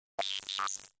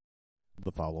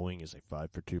The following is a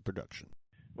 5 for 2 production.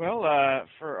 Well,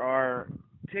 for our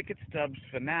Ticket Stubs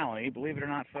finale, believe it or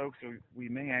not, folks, we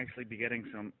may actually be getting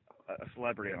a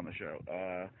celebrity on the show.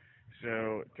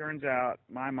 So it turns out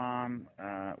my mom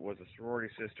was a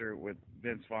sorority sister with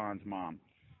Vince Vaughn's mom.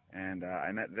 And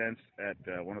I met Vince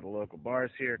at one of the local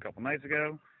bars here a couple nights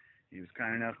ago. He was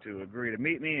kind enough to agree to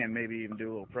meet me and maybe even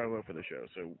do a little promo for the show.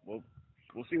 So we'll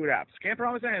see what happens. Can't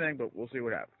promise anything, but we'll see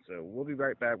what happens. So we'll be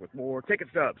right back with more Ticket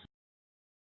Stubs.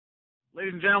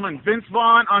 Ladies and gentlemen, Vince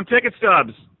Vaughn on Ticket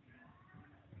Stubs.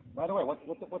 By the way, what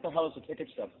the hell is the Ticket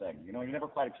Stubs thing? You know, you never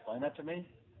quite explained that to me.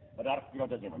 But that, it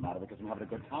doesn't even matter because I'm having a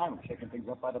good time. I'm shaking things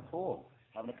up by the pool,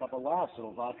 having a couple of laughs, a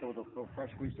little vodka with a little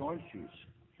fresh squeezed orange juice,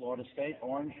 Florida State,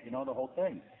 orange, you know, the whole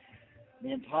thing.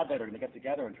 Me and Todd later are going to get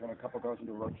together and turn a couple of girls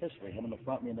into a rotisserie, him in the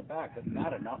front, me in the back. Doesn't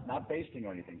matter, not basting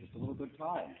or anything, just a little good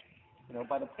time, you know,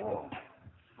 by the pool.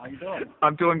 How you doing?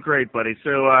 I'm doing great, buddy.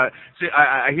 So,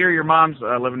 I hear your mom's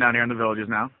living down here in the Villages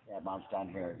now. Yeah, mom's down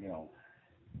here, you know,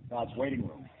 God's waiting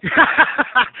room.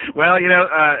 Well, you know,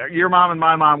 your mom and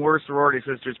my mom were sorority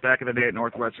sisters back in the day at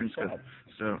Northwestern School.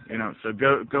 So, you know, so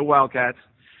go Wildcats.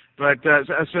 But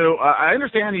so I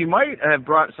understand you might have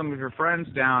brought some of your friends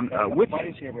down with you.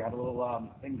 Buddies here. We have a little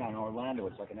thing down in Orlando.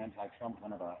 It's like an anti-Trump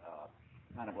kind of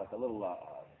like a little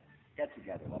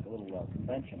get-together, like a little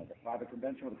convention, like a private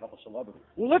convention with a couple celebrities.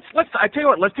 Well, let's. I tell you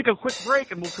what. Let's take a quick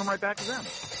break, and we'll come right back to them.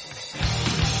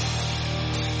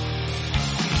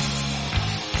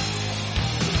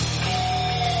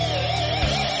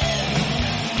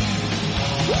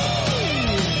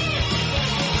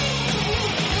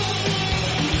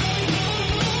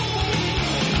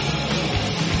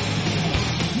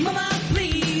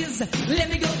 Let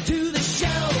me go to the show.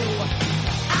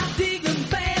 I dig them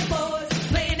bad boys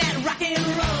playing that rock and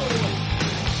roll.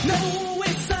 No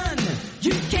way, son,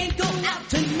 you can't go out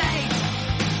tonight.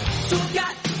 So I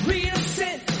got real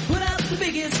upset, put out the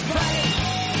biggest fight.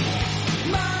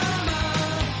 Mama,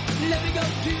 let me go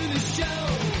to the show.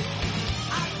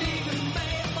 I dig them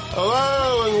bad boys.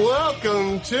 Hello and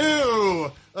welcome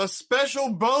to a special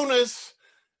bonus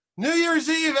New Year's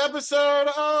Eve episode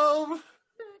of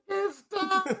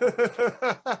Happy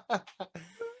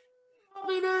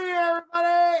New Year,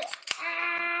 everybody!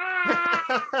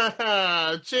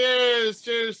 Cheers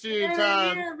to you,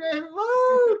 Todd.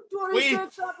 Woo!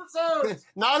 26 episodes!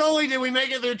 Not only did we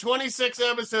make it through 26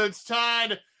 episodes,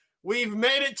 Todd, we've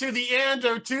made it to the end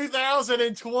of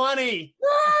 2020.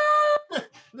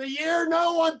 The year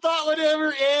no one thought would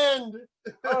ever end.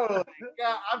 Oh,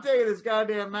 God, I'm taking this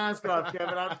goddamn mask off,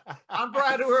 Kevin. I'm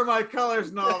proud to wear my colors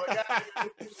and all.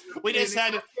 But We just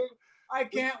had to. I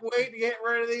can't wait to get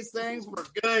rid of these things for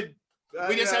good.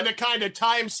 We just had to kind of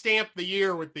timestamp the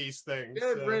year with these things.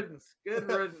 Good riddance. Good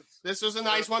riddance. This was a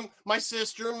nice one. My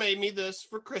sister made me this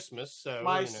for Christmas. So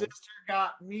my sister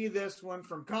got me this one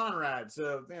from Conrad.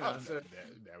 So, you know.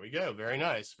 There we go. Very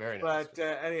nice. Very nice. But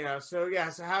anyhow, so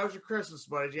how was your Christmas,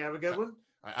 buddy? Did you have a good one?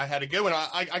 I had a good one.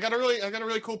 I got a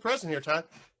really cool present here, Todd.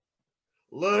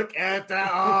 Look at that.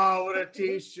 Oh, what a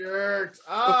t-shirt.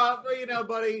 Oh, but you know,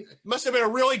 buddy. Must have been a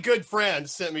really good friend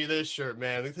sent me this shirt,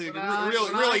 man.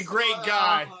 Really great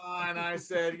guy. And I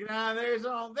said, you know,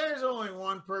 there's only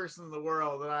one person in the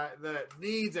world that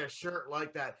needs a shirt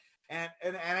like that. And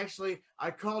actually,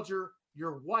 I called your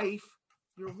wife,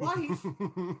 which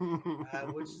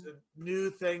is a new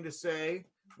thing to say,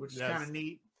 which is kind of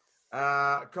neat.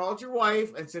 Called your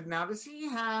wife and said, now does he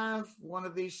have one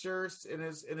of these shirts in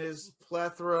his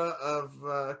plethora of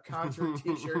concert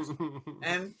t-shirts?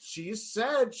 And she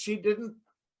said she didn't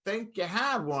think you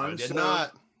had one. I did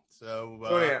not. So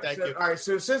thank you. All right,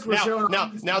 so since we're showing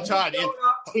Todd,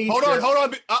 hold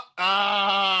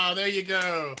on. There you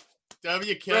go.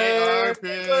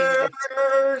 WKRP.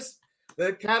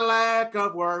 The Cadillac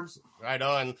of Worms. Right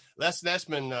on. Les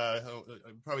Nessman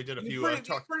probably did a few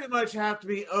talk. You pretty much have to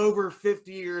be over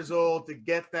 50 years old to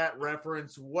get that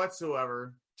reference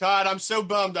whatsoever. Todd, I'm so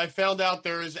bummed. I found out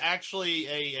there is actually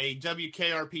a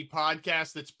WKRP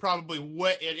podcast that's probably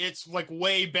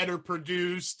way better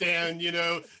produced than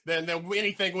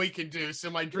anything we can do.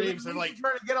 So my dreams are like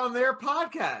trying to get on their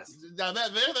podcast. Now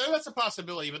that's a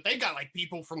possibility, but they got like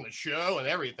people from the show and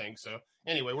everything. So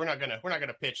anyway, we're not gonna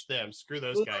pitch them. Screw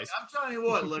those guys. I'm telling you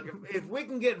what. Look, if we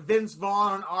can get Vince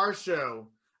Vaughn on our show,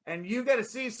 and you got to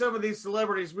see some of these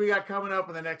celebrities we got coming up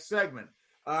in the next segment.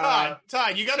 Todd,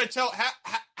 you got to tell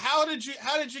how did you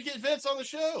get Vince on the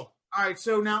show? All right,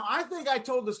 so now I think I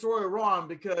told the story wrong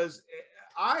because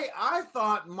I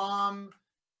thought Mom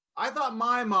I thought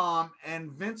my mom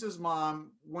and Vince's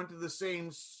mom went to the same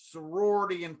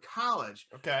sorority in college.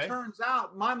 Okay. Turns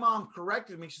out my mom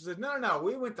corrected me. She said, no,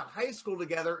 we went to high school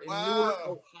together in Wow.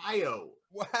 Newark, Ohio.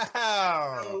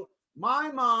 Wow. So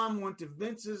my mom went to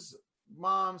Vince's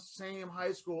mom's same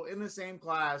high school in the same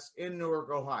class in Newark,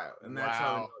 Ohio. And that's how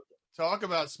we know. Wow. Talk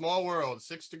about small world.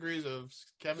 6 degrees of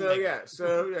Kevin.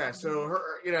 So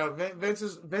her,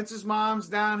 Vince's mom's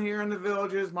down here in the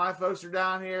Villages. My folks are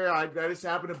down here. I just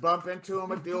happened to bump into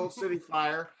him at the old City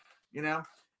Fire,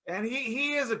 and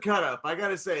he is a cut up. I got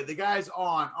to say, the guy's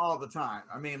on all the time.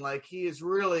 I mean, like, he is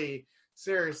really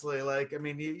seriously, like, I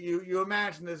mean, you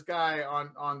imagine this guy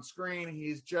on screen,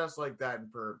 he's just like that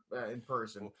in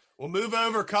person. We'll move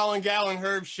over Colin Gallen,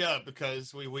 Herb Shupp,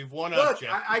 because we've won Look, up,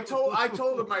 Jeff. I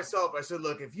told him myself, I said,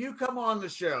 look, if you come on the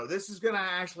show, this is going to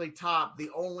actually top the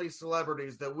only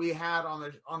celebrities that we had on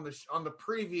the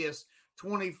previous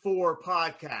 24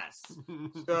 podcasts.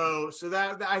 so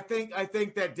that I think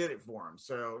that did it for him.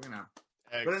 So,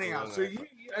 But anyhow, so you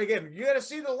got to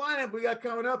see the lineup we got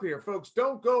coming up here, folks.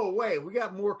 Don't go away. We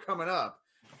got more coming up.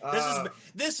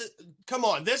 Come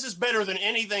on. This is better than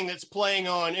anything that's playing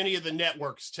on any of the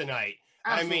networks tonight.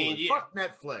 Absolutely. I mean, fuck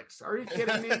Netflix. Are you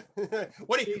kidding me?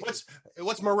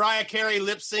 What's Mariah Carey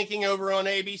lip syncing over on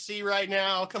ABC right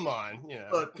now? Come on,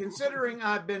 Look, considering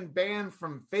I've been banned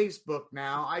from Facebook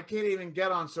now, I can't even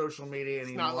get on social media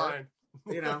anymore. Not lying.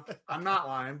 I'm not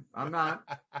lying. I'm not.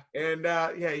 And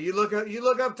you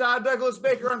look up Todd Douglas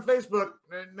Baker on Facebook.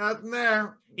 Nothing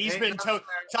there.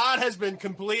 Todd has been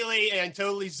completely and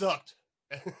totally zucked.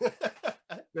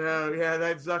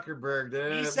 That Zuckerberg.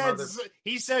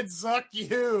 He said zuck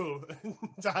you,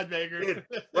 Todd Baker.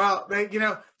 Well,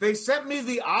 they sent me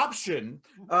the option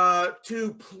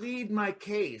to plead my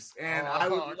case, and I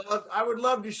would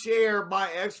love to share my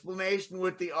explanation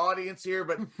with the audience here,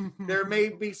 but there may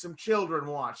be some children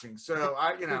watching, so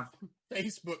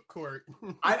Facebook court.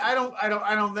 I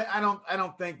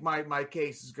don't think my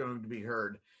case is going to be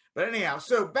heard. But anyhow,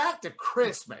 so back to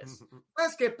Christmas.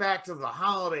 Let's get back to the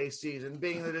holiday season,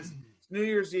 being that it's New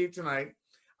Year's Eve tonight.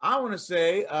 I want to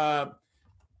say,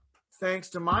 thanks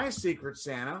to my Secret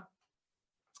Santa,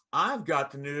 I've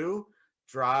got the new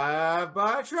Drive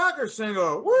By Trucker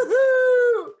single.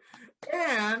 Woohoo!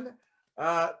 And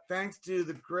thanks to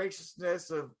the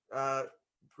graciousness of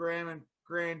Graham and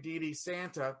Grandaddy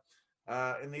Santa,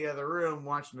 in the other room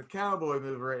watching the cowboy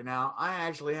movie right now, I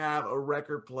actually have a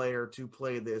record player to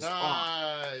play this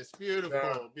on. Nice,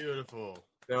 beautiful.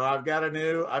 So I've got a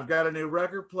new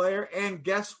record player, and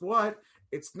guess what?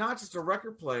 It's not just a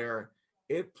record player;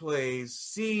 it plays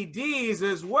CDs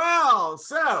as well.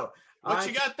 So what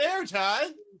you got there,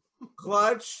 Todd?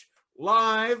 Clutch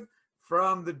live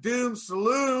from the Doom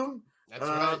Saloon. That's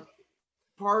right.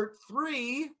 Part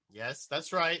 3. Yes,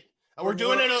 that's right. We're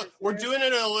doing it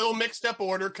in a little mixed up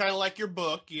order, kind of like your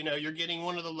book. You're getting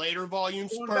one of the later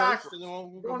volumes first, and then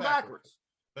we'll go backwards.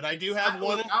 But I do have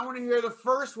one. I want to hear the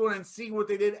first one and see what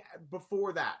they did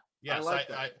before that. Yes,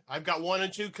 I've got 1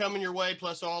 and 2 coming your way,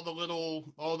 plus all the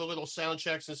little sound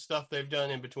checks and stuff they've done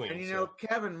in between. And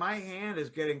Kevin, my hand is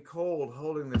getting cold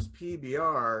holding this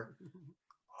PBR.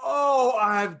 Oh,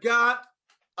 I've got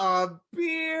a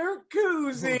beer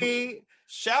koozie.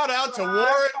 Shout out to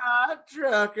Warren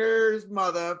Truckers,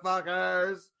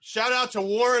 motherfuckers. Shout out to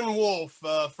Warren Wolf,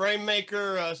 frame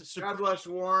maker. God bless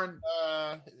Warren.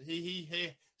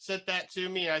 He sent that to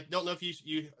me. I don't know if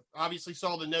you obviously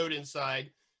saw the note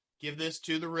inside. Give this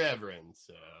to the Reverend.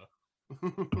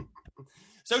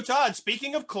 So Todd,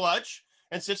 speaking of Clutch,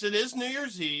 and since it is New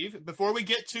Year's Eve, before we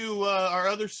get to our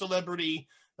other celebrity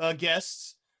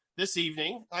guests this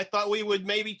evening, I thought we would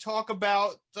maybe talk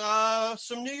about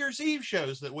some New Year's Eve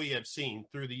shows that we have seen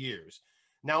through the years.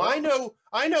 Now, I know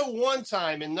one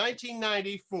time in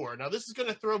 1994. Now, this is going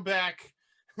to throw back.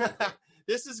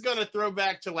 This is going to throw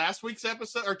back to last week's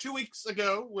episode, or 2 weeks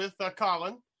ago with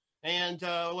Colin, and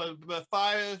 4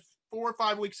 or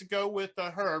 5 weeks ago with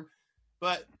Herb.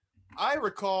 But I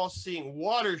recall seeing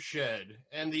Watershed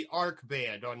and the Arc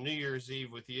Band on New Year's Eve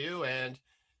with you, and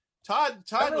Todd.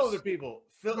 Other people.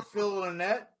 Phil and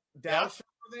Annette, Dallas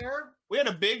were there. We had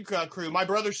a big crew. My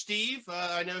brother Steve,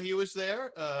 I know he was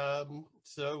there.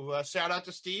 So shout out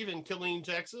to Steve in Killeen,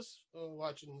 Texas,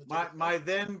 watching. My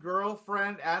then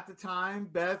girlfriend at the time,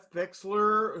 Beth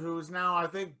Bixler, who is now I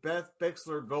think Beth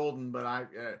Bixler Golden, but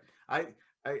I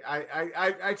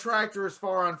tracked her as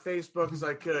far on Facebook as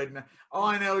I could. And all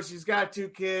I know is she's got 2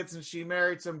 kids, and she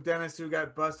married some dentist who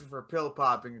got busted for pill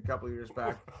popping a couple of years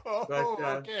back.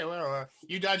 Okay, well,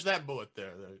 you dodged that bullet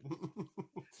there.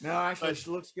 No, actually, she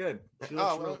looks good.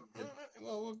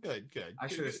 Well, good. I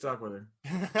should have stuck with her.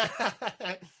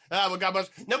 Well, God bless.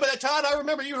 No, but Todd, I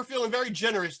remember you were feeling very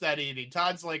generous that evening.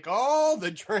 Todd's like, all the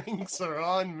drinks are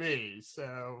on me.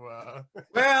 So,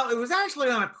 Well, it was actually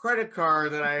on a credit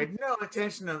card that I had no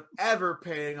intention of ever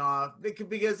paying off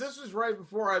because this was right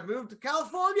before I moved to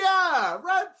California.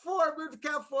 Right before I moved to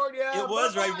California. It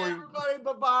was bye-bye, right before. Everybody,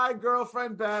 bye-bye,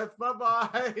 girlfriend Beth.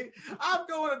 Bye-bye. I'm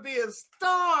going to be a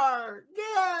star.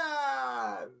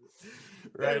 Yeah.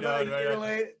 Right on.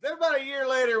 Then about a year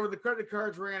later, when the credit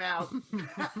cards ran out.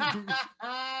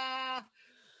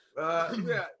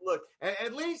 Yeah, look,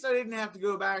 at least I didn't have to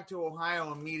go back to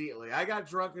Ohio immediately. I got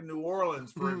drunk in New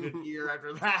Orleans for a good year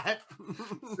after that.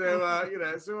 So,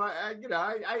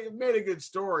 I made a good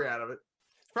story out of it.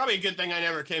 It's probably a good thing I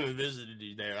never came and visited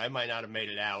you there. I might not have made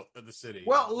it out of the city.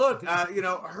 Well, look,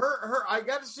 I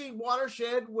got to see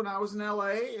Watershed when I was in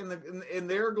LA in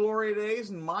their glory days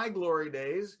and my glory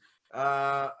days.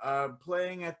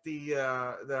 Playing at the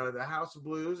House of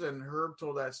Blues, and Herb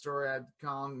told that story. I had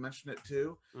Colin mention it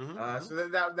too. So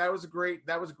that was a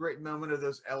great moment of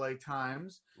those LA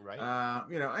times, right?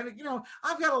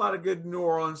 I've got a lot of good New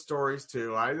Orleans stories too.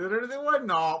 They wasn't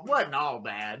all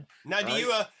bad. Now, do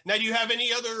you have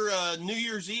any other New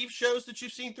Year's Eve shows that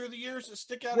you've seen through the years that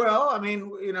stick out? Well, I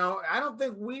mean, I don't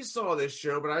think we saw this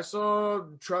show, but I saw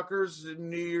Truckers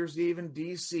New Year's Eve in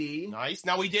DC. Nice.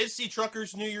 Now, we did see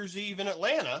Truckers New Year's Eve in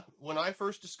Atlanta when I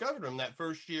first discovered them that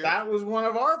first year. That was one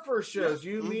of our first shows.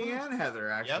 You, me, and Heather,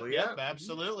 actually. Yep,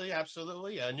 absolutely.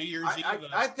 New Year's Eve.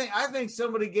 I think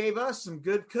somebody gave us some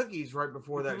good cookies right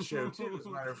before that show too. As a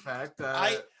matter of fact,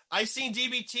 I seen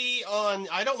DBT on.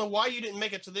 I don't know why you didn't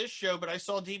make it to this show, but I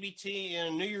saw DBT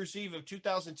in New Year's Eve of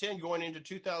 2010, going into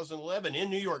 2011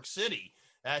 in New York City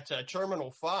at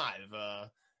Terminal 5.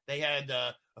 They had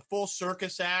a full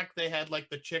circus act. They had like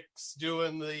the chicks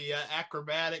doing the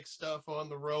acrobatic stuff on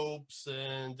the ropes,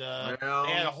 and they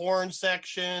had a horn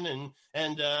section,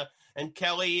 and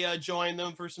Kelly joined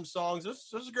them for some songs.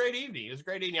 This was a great evening. It was a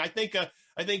great evening. I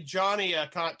think Johnny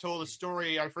Cott told a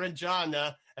story. Our friend John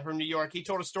from New York, he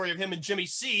told a story of him and Jimmy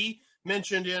C,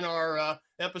 mentioned in our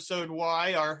episode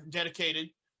Y, our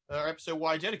episode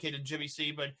Y dedicated to Jimmy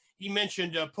C, but he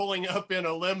mentioned pulling up in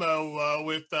a limo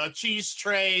with cheese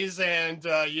trays and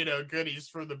goodies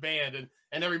for the band,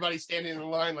 and everybody standing in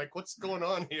line like, what's going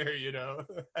on here,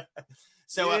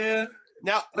 So yeah.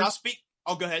 Now speak.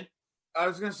 Oh, go ahead. I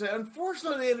was going to say,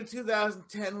 unfortunately, the end of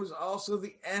 2010 was also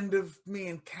the end of me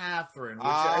and Catherine, which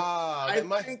I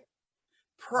think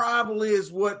probably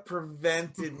is what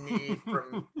prevented me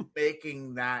from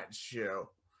making that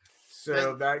show.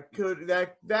 So that could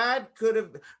have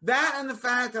and the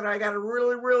fact that I got a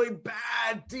really, really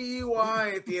bad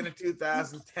DUI at the end of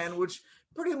 2010, which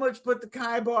pretty much put the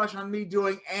kibosh on me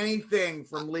doing anything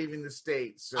from leaving the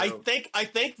state. So I think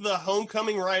the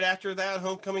homecoming right after that,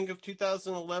 homecoming of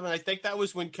 2011, I think that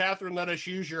was when Catherine let us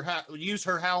use her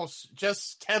house,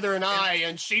 just Heather and I,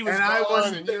 and she was and gone, I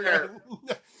wasn't there.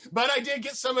 But I did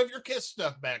get some of your Kiss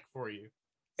stuff back for you.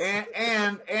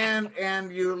 And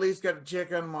you at least got to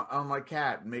check on my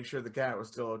cat and make sure the cat was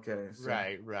still okay. So.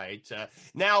 Right.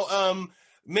 Now,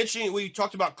 mentioning, we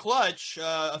talked about Clutch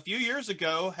a few years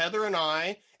ago. Heather and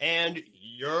I, and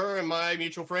your and my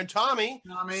mutual friend Tommy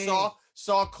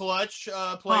saw Clutch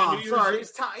play New Year's. Sorry,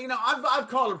 it's Tom. I've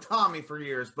called him Tommy for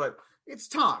years, but it's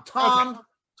Tom. Tom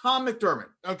McDermott.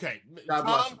 Okay, God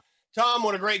bless him. Tom,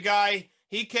 what a great guy.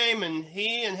 He came, and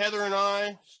he and Heather and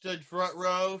I stood front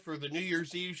row for the New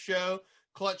Year's Eve show.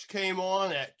 Clutch came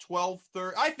on at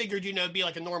 12:30. I figured, it'd be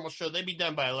like a normal show. They'd be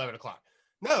done by 11 o'clock.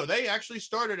 No, they actually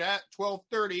started at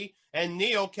 12:30, and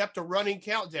Neil kept a running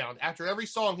countdown. After every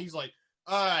song, he's like,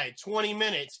 all right, 20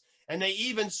 minutes. And they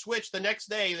even switched the next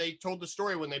day. They told the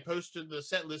story when they posted the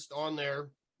set list on their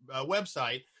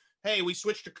website. Hey, we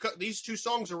switched these two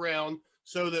songs around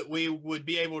so that we would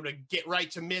be able to get right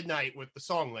to midnight with the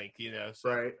song length, So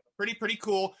right. Pretty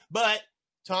cool. But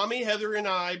Tommy, Heather, and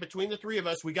I, between the three of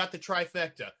us, we got the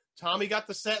trifecta. Tommy got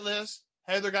the set list,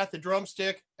 Heather got the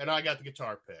drumstick, and I got the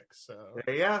guitar pick. So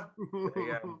there you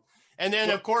go. And then,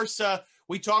 of course,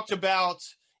 we talked about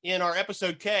in our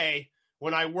episode K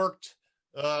when I worked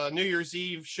New Year's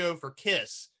Eve show for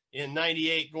Kiss in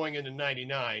 98 going into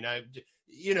 99.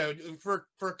 For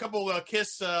a couple of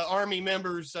Kiss Army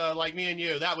members like me and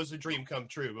you, that was a dream come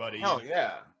true, buddy. Hell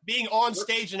yeah. Being on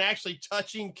stage and actually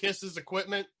touching Kiss's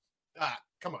equipment,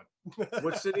 come on.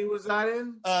 What city was that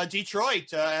in?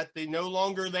 Detroit, at the no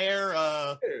longer there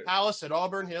Palace at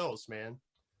Auburn Hills, man.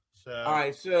 So all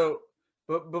right, so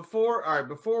But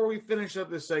before we finish up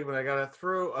this segment, I gotta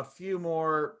throw a few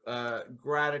more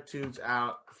gratitudes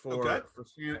out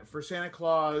for Santa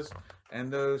Claus and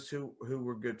those who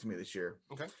were good to me this year.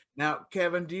 Okay. Now,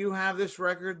 Kevin, do you have this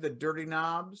record, The Dirty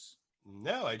Knobs?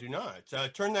 No, I do not.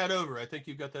 Turn that over. I think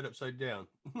you've got that upside down.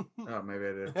 Oh, maybe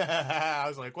I did. I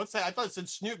was like, "What's that?" I thought it said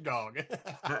Snoop Dogg.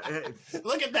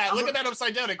 Look at that! Look at that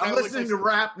upside down. I'm listening to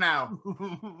rap now.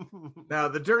 Now,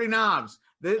 The Dirty Knobs.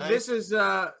 This is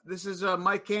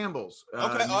Mike Campbell's.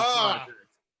 Okay.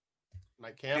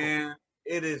 Mike Campbell. And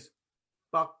it is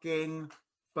fucking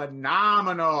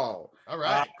phenomenal. All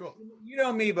right, cool. You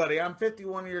know me, buddy. I'm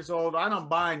 51 years old. I don't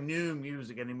buy new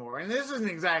music anymore. And this isn't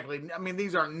exactly, I mean,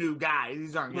 these aren't new guys.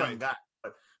 These aren't young guys.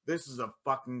 But this is a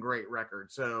fucking great record.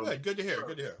 So good to hear.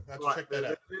 Good to hear. I have to check that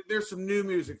out. There's some new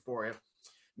music for you.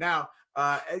 Now,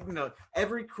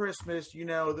 every Christmas,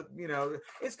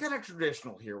 it's kind of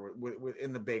traditional here with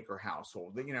in the Baker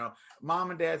household.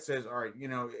 Mom and Dad says, all right,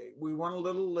 we want a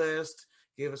little list.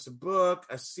 Give us a book,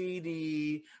 a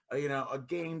CD, a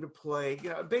game to play.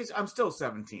 I'm still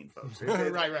 17, folks.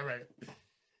 Right.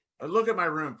 Look at my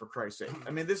room, for Christ's sake.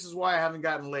 I mean, this is why I haven't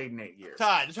gotten laid in 8 years.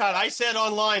 Todd, I said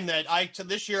online that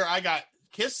this year I got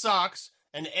Kiss socks,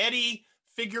 an Eddie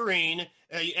figurine,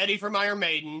 Eddie from Iron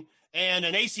Maiden, and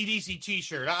an AC/DC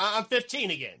T-shirt. I'm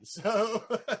 15 again. So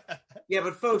yeah,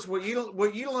 but folks, what you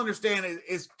don't understand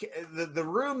is the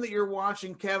room that you're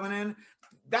watching Kevin in.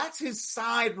 That's his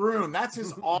side room. That's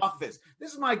his office.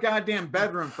 This is my goddamn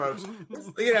bedroom, folks. This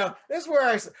is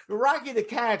where Rocky the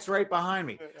cat's right behind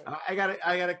me. I got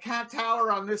a cat tower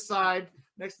on this side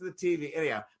next to the TV.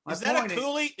 Anyhow, is that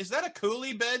a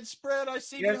Cooley bedspread I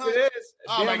see? Yes, behind? it is.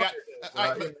 Oh my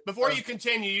God! Before you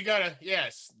continue, you gotta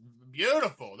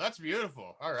beautiful. That's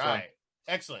beautiful. All right,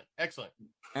 excellent.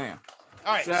 Anyhow.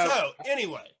 All right. So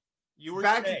anyway, you were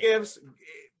back to gifts.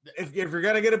 If you're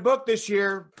going to get a book this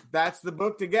year, that's the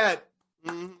book to get.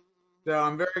 Mm-hmm. So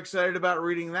I'm very excited about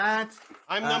reading that.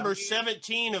 I'm number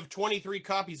 17 of 23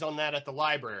 copies on that at the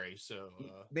library. So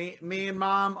me and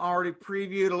Mom already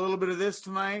previewed a little bit of this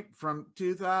tonight from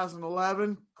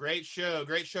 2011. Great show.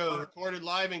 Recorded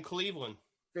live in Cleveland.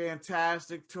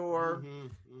 Fantastic tour.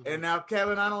 Mm-hmm. And now,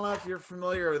 Kevin, I don't know if you're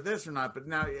familiar with this or not, but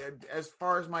now as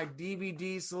far as my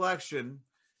DVD selection,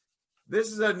 this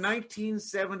is a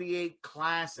 1978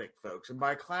 classic, folks. And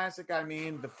by classic, I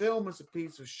mean the film is a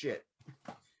piece of shit.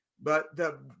 But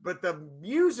the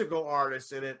musical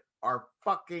artists in it are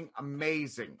fucking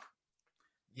amazing.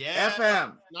 Yeah.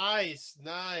 FM. Nice.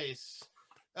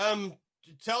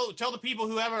 Tell the people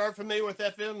who aren't familiar with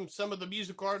FM some of the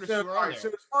musical artists who are on there. So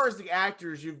as far as the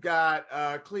actors, you've got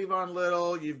Cleavon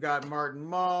Little, you've got Martin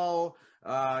Mull,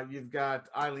 you've got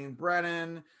Eileen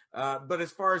Brennan. But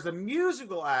as far as the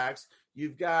musical acts,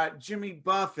 you've got Jimmy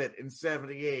Buffett in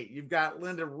 78. You've got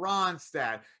Linda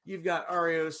Ronstadt. You've got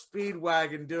REO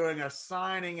Speedwagon doing a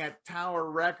signing at Tower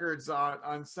Records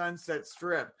on Sunset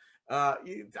Strip. I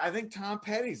think Tom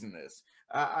Petty's in this.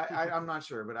 I'm not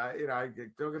sure, but I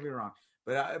don't get me wrong.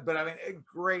 But I mean,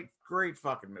 great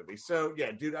fucking movie. So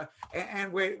yeah, dude.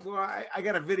 And wait, well, I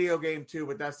got a video game too,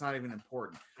 but that's not even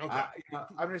important. Okay.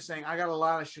 I'm just saying I got a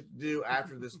lot of shit to do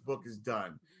after this book is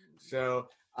done. So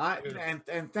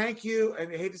and thank you.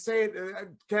 And I hate to say it,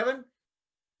 Kevin,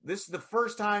 this is the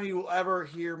first time you will ever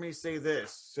hear me say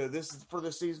this. So this is for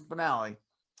the season finale.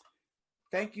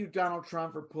 Thank you, Donald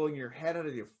Trump, for pulling your head out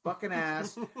of your fucking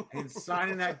ass and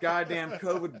signing that goddamn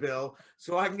COVID bill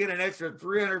so I can get an extra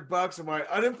 $300 of my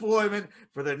unemployment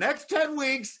for the next 10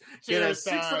 weeks, get a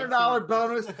 $600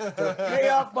 bonus to pay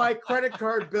off my credit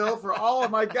card bill for all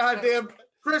of my goddamn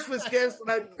Christmas gifts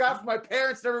that I got from my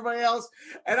parents and everybody else,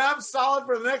 and I'm solid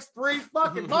for the next 3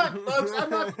 fucking months, folks. I'm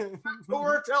not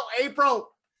tour till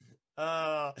April.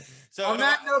 So on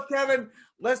that note, Kevin,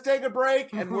 let's take a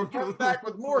break, and we'll come back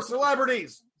with more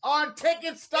celebrities on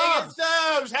Ticket Stubs.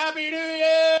 Happy New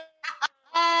Year!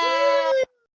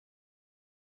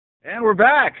 And we're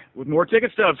back with more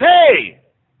Ticket Stubs. Hey!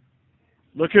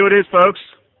 Look who it is, folks.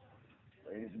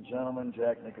 Ladies and gentlemen,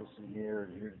 Jack Nicholson here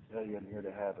to tell you I'm here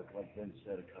to have, like Ben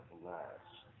said, a couple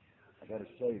laughs. I got to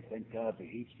say, thank God the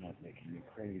heat's not making me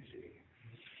crazy.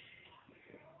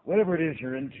 Whatever it is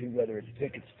you're into, whether it's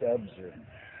ticket stubs or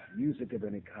music of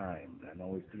any kind, I'm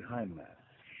always behind that.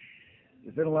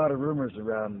 There's been a lot of rumors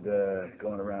around,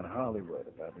 going around Hollywood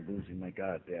about me losing my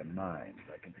goddamn mind.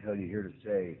 I can tell you here to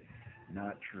say,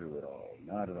 not true at all.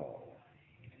 Not at all.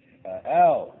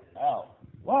 Al.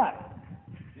 What?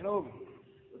 You know,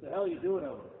 what the hell are you doing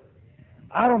over there?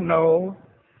 I don't know.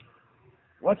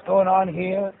 What's going on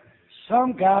here?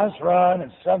 Some guys run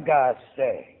and some guys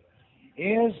stay.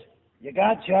 You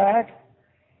got Jack,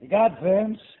 you got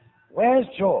Vince, where's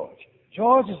George?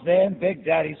 George is there in Big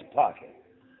Daddy's pocket.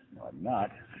 No, I'm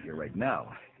not. You're right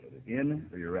now. You're in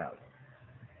or you're out.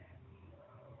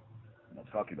 I'm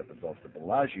not talking about the boss at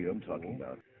Bellagio. I'm talking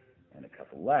about and a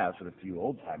couple laughs with a few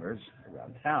old-timers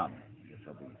around town. I guess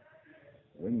I'll be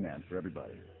wingman for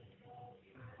everybody.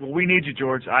 Well, we need you,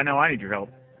 George. I know I need your help.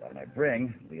 Why don't I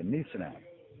bring Liam Neeson out?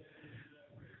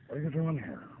 What are you doing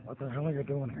here? What the hell are you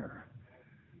doing here?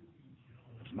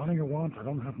 If it's money you want, I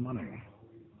don't have money.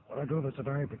 What I do is a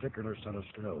very particular set of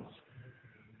skills.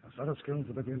 A set of skills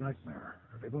that'll be a nightmare.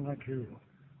 For people like you.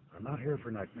 I'm not here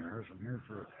for nightmares. I'm here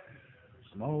for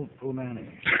some old Pooh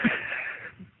Manny.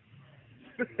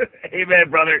 Amen,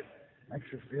 brother.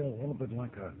 Makes you feel a little bit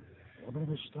like a little bit of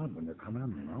a stud when you come in,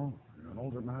 you know? You're an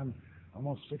older man,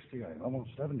 almost 60,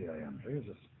 almost 70 I am.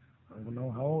 Jesus, I don't even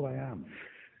know how old I am.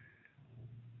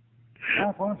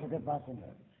 Now, why don't you get back in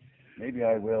there? Maybe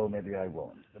I will, maybe I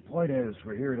won't. The point is,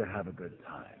 we're here to have a good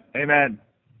time. Amen.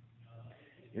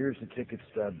 Here's the ticket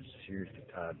stubs. Here's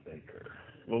to Todd Baker.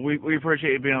 Well, we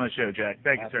appreciate you being on the show, Jack.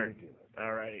 Thank you, Happy sir. to do it.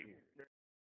 All righty.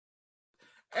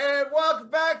 And welcome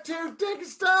back to Ticket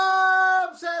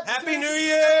Stubs. Happy New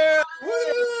Year! Woo!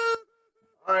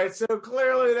 All right, so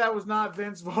clearly that was not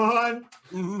Vince Vaughn,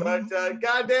 but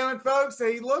God damn it, folks,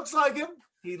 he looks like him.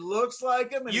 He looks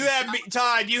like him. And You had me,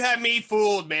 Todd. You had me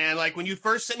fooled, man. Like when you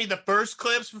first sent me the first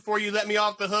clips before you let me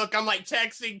off the hook, I'm like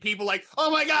texting people like,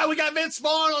 "Oh my God, we got Vince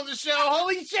Vaughn on the show!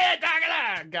 Holy shit!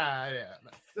 God,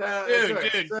 yeah.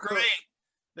 Dude, great."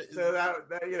 So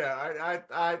that you know,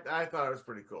 I thought it was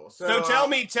pretty cool. So tell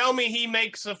me, he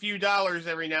makes a few dollars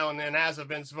every now and then as a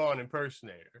Vince Vaughn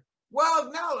impersonator.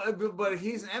 Well, no, but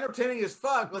he's entertaining as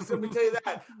fuck. Let me tell you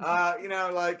that. You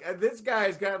know, like this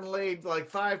guy's gotten laid like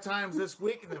 5 times this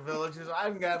week in the villages. I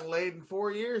haven't gotten laid in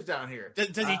 4 years down here.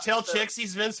 Does he tell chicks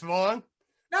he's Vince Vaughn?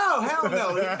 No, hell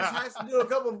no. He just has to do a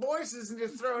couple voices and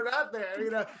just throw it out there.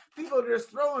 You know, people are just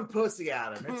throwing pussy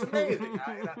at him. It's amazing.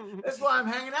 That's why I'm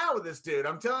hanging out with this dude.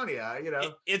 I'm telling you, you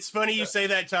know. It's funny you say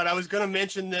that, Todd. I was going to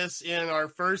mention this in our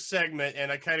first segment,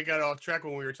 and I kind of got off track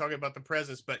when we were talking about the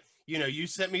presents, but you know, you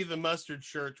sent me the mustard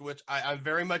shirt, which I'm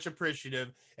very much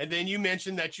appreciative. And then you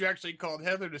mentioned that you actually called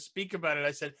Heather to speak about it.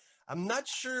 I said, I'm not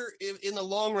sure if, in the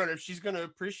long run, if she's going to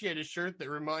appreciate a shirt that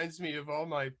reminds me of all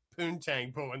my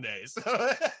poontang pulling days.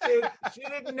 She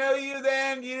didn't know you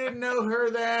then. You didn't know her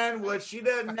then. What she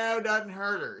doesn't know doesn't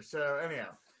hurt her. So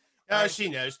anyhow. She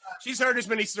knows. She's heard as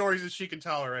many stories as she can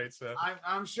tolerate. So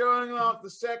I'm showing off the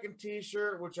second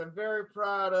T-shirt, which I'm very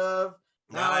proud of.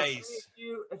 Nice.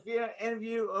 If any of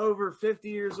you over 50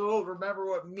 years old remember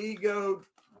what Mego,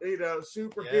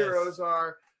 superheroes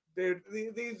are, dude,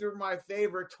 these are my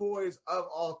favorite toys of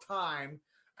all time.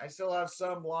 I still have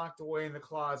some locked away in the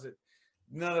closet.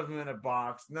 None of them in a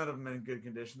box. None of them in good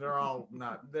condition. They're all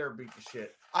not. They're beat to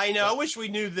shit. I know. I wish we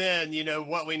knew then. You know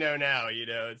what we know now. You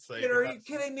know, it's like. Are you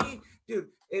kidding me, dude?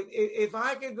 If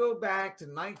I could go back to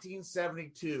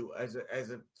 1972 as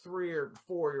a 3 or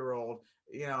 4 year old,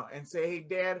 you know, and say, hey,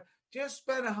 Dad, just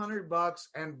spend $100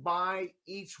 and buy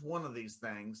each one of these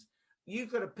things, you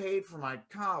could have paid for my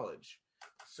college.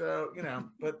 So, you know,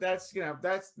 but that's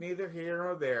neither here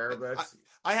nor there. But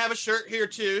I have a shirt here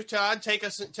too, Todd.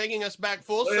 Taking us back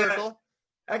full circle.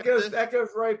 That goes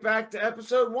right back to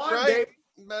episode 1, right?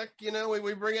 baby. Back, you know,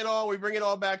 we bring it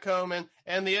all back home,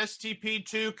 and the STP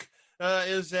toque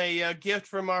is a gift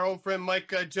from our old friend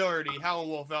Mike Doherty, Howlin'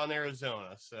 Wolf out in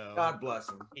Arizona. So God bless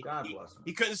him. God bless him.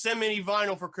 He couldn't send me any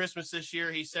vinyl for Christmas this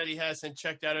year. He said he hasn't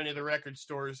checked out any of the record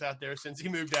stores out there since he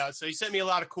moved out. So he sent me a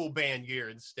lot of cool band gear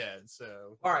instead.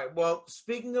 So all right. Well,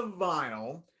 speaking of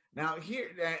vinyl, now here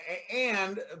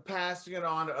and passing it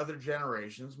on to other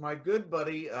generations, my good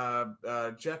buddy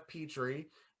Jeff Petrie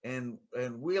in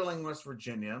Wheeling, West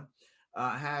Virginia.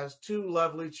 Has 2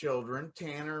 lovely children,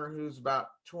 Tanner, who's about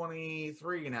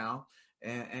 23 now,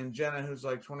 and Jenna, who's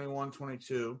like 21,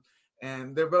 22,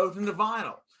 and they're both into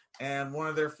vinyl. And one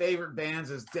of their favorite bands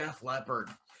is Def Leppard.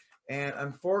 And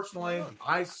unfortunately,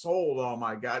 I sold all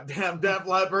my goddamn Def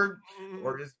Leppard,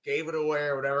 or just gave it away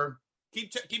or whatever.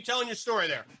 Keep telling your story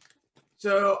there.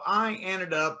 So I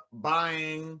ended up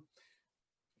buying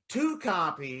 2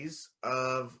 copies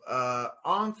of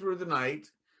On Through the Night,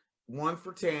 one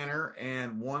for Tanner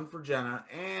and one for Jenna.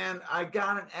 And I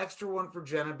got an extra one for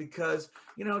Jenna because,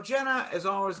 you know, Jenna has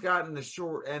always gotten the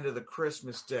short end of the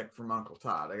Christmas stick from Uncle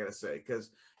Todd, I got to say, because,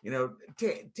 you know,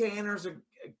 Tanner's a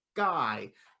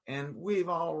guy and we've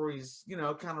always, you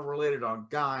know, kind of related on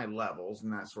guy levels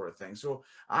and that sort of thing. So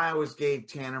I always gave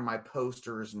Tanner my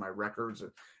posters and my records,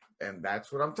 and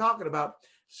that's what I'm talking about.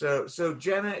 So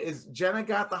Jenna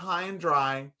got the High and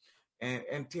Dry,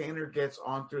 and Tanner gets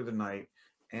On Through the Night.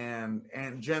 And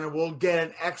Jenna will get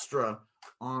an extra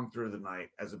on through the night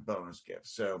as a bonus gift.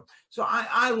 So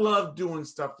I love doing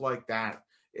stuff like that.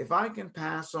 If I can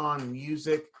pass on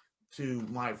music to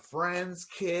my friends'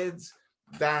 kids,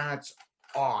 that's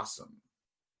awesome.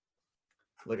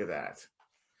 Look at that.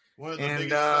 One of the And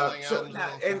biggest selling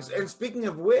albums of all time. and speaking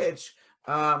of which,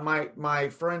 my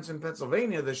friends in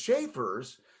Pennsylvania, the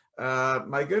Schaefers,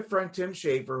 my good friend Tim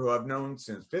Schaefer, who I've known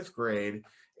since 5th grade,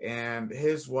 and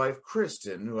his wife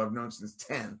Kristen, who I've known since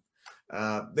 10th.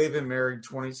 They've been married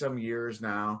 20-some years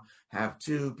now, have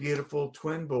 2 beautiful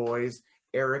twin boys,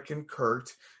 Eric and Kurt,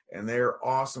 and they're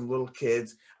awesome little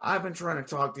kids. I've been trying to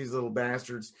talk these little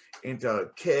bastards into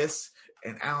Kiss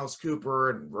and Alice Cooper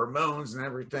and Ramones and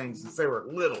everything since they were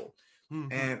little.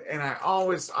 And I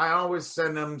always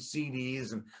send them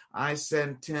CDs, and I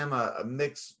send Tim a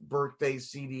mixed birthday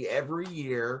CD every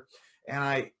year. And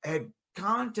I had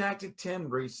contacted Tim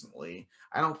recently.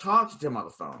 I don't talk to Tim on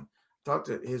the phone. I talk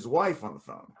to his wife on the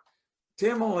phone.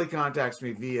 Tim only contacts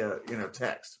me via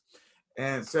text.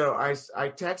 And so I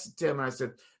texted Tim and I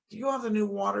said, "Do you have the new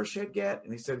Watershed yet?"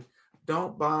 And he said,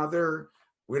 "Don't bother.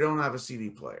 We don't have a CD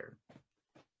player."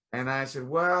 And I said,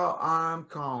 "Well, I'm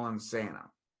calling Santa."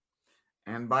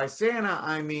 And by Santa,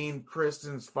 I mean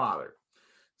Kristen's father.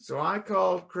 So I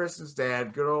called Kristen's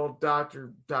dad, good old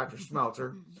Dr.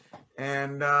 Smelter.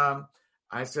 And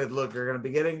I said, "Look, you're going to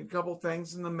be getting a couple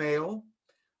things in the mail.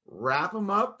 Wrap them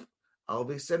up. I'll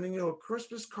be sending you a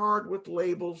Christmas card with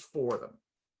labels for them."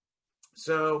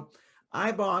 So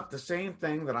I bought the same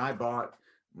thing that I bought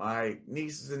my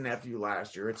nieces and nephew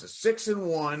last year. It's a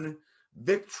 6-in-1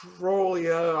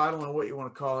 Victrola. I don't know what you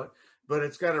want to call it, but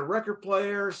it's got a record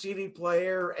player, CD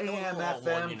player, AM,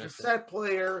 FM, cassette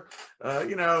player, a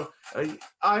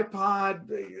iPod,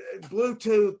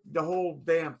 Bluetooth, the whole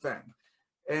damn thing.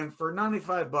 And for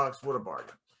 $95, what a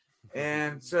bargain.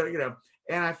 And so,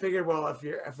 and I figured, well, if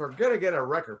we're going to get a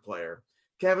record player,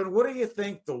 Kevin, what do you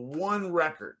think the one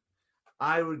record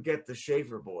I would get the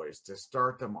Schaefer boys to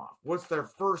start them off? What's their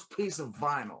first piece of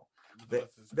vinyl?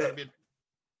 It's got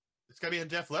to be a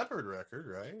Def Leppard record,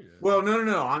 right? Well, no.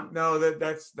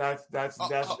 That's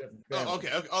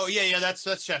okay. Oh, yeah. That's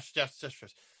Jeff.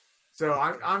 So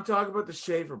I'm talking about the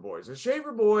Schaefer boys. The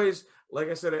Schaefer boys, like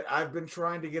I said, I've been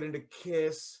trying to get into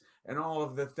Kiss and all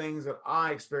of the things that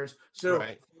I experienced. So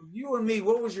right. You and me,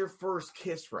 what was your first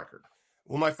Kiss record?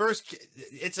 Well,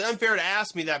 it's unfair to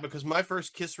ask me that because my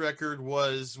first Kiss record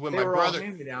was when my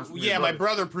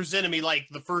brother presented me like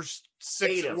the first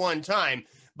 6 at one time.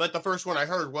 But the first one I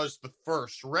heard was the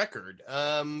first record.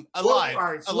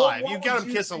 Alive. You got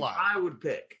him Kiss Alive. I would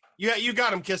pick. You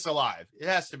got him Kiss Alive. It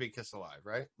has to be Kiss Alive,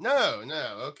 right? No.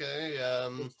 Okay.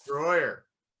 Destroyer.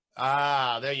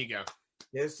 There you go.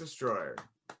 Kiss Destroyer.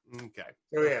 Okay.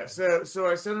 So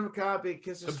I sent him a copy of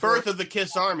Kiss Destroyer. The birth of the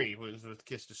Kiss Army was with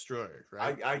Kiss Destroyer,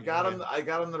 right? I got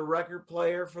him the record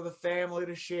player for the family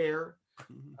to share.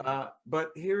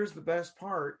 But here's the best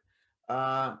part.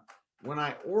 When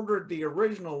I ordered the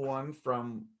original one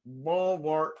from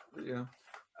Walmart,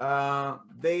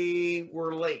 they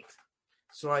were late.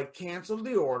 So I canceled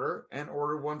the order and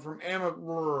ordered one from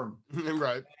Amazon.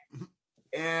 Right.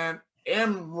 And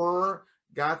Amazon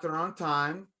got there on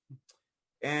time.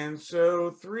 And so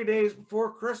 3 days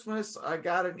before Christmas, I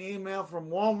got an email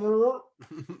from Walmart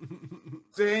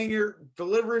saying your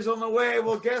delivery's on the way.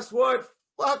 Well, guess what?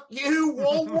 Fuck you,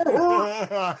 Walmart.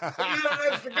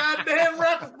 That's the goddamn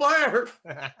record player.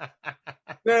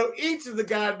 So each of the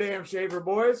goddamn Schaefer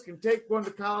boys can take one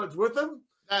to college with them.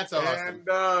 That's awesome.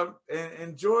 And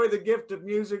enjoy the gift of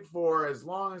music for as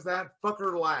long as that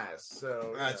fucker lasts.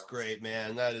 So that's great,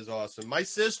 man. That is awesome. My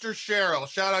sister Cheryl,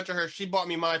 shout out to her. She bought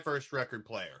me my first record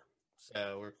player.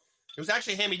 So it was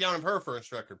actually hand me down of her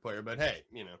first record player. But hey,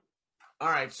 All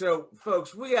right, so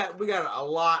folks, we got a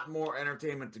lot more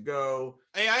entertainment to go.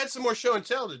 Hey, I had some more show and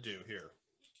tell to do here.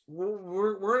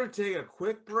 We're going to take a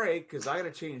quick break because I got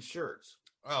to change shirts.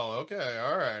 Oh, okay.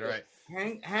 All right.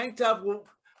 Hang tough.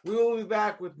 We will be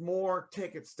back with more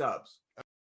ticket stubs.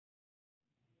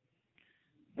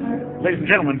 Ladies and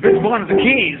gentlemen, Vince Vaughn is the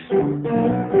keys.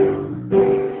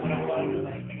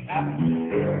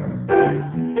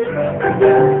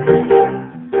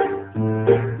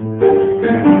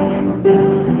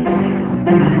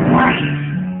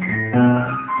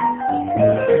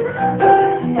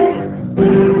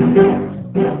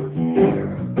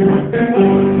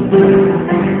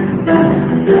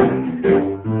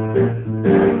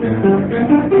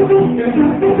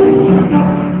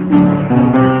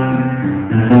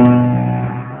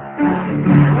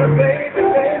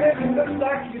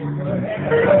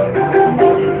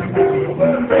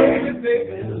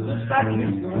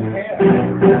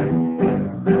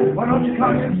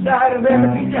 come inside and let me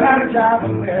teach you how to jive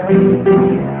and well.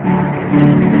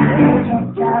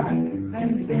 Jump jiving,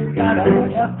 then you baby got a little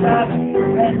jump jiving,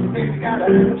 then you baby got a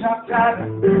little jump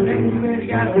jiving, then you baby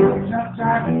got a little jump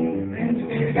jiving, then you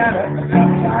baby got a little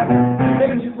jump jiving,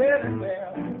 then you really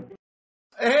well.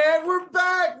 And we're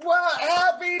back. Well,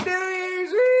 happy New Year's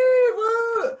Eve.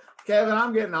 Woo! Kevin,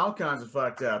 I'm getting all kinds of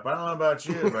fucked up. I don't know about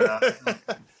you, but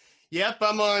Yep,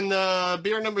 I'm on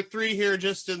beer number 3 here,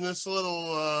 just in this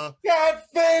little.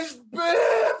 Catfish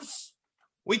Biffs.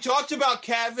 We talked about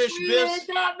catfish We Biffs.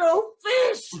 ain't got no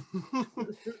fish.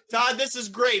 Todd, this is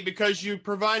great because you're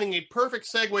providing a perfect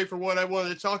segue for what I wanted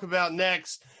to talk about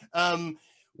next.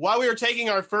 While we were taking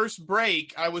our first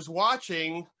break, I was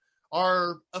watching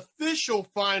our official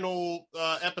final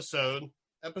episode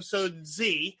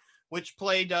Z, which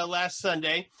played last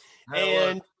Sunday.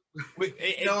 And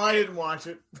no, I didn't watch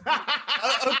it.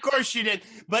 of course you did.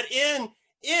 But in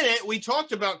it, we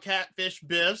talked about Catfish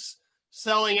Biffs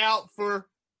selling out for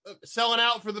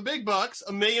the big bucks,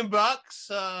 $1 million.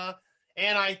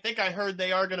 And I think I heard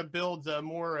they are going to build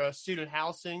more student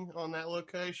housing on that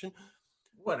location.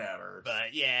 Whatever.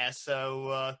 But yeah,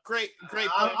 so great.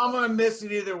 I'm gonna miss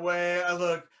it either way.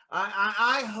 Look,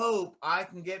 I hope I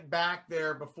can get back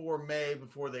there before May,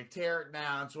 before they tear it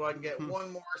down, so I can get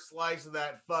one more slice of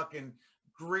that fucking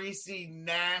greasy,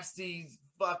 nasty,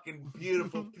 fucking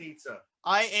beautiful pizza.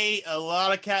 I ate a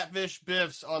lot of Catfish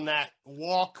Biffs on that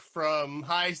walk from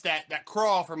that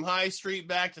crawl from High Street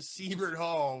back to Siebert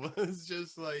Hall. It's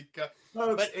just like,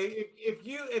 folks,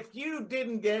 if you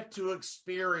didn't get to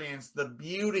experience the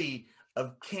beauty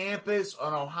of campus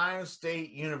on Ohio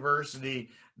State University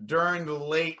during the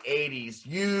late 80s,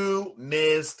 you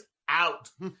missed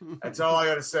out. That's all I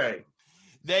got to say.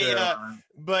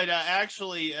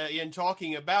 Actually, in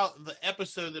talking about the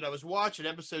episode that I was watching,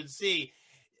 episode Z,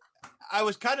 I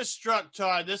was kind of struck,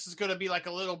 Todd. This is going to be like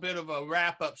a little bit of a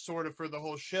wrap up, sort of, for the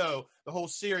whole show, the whole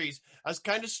series. I was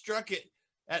kind of struck at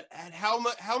how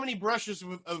many brushes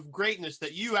of greatness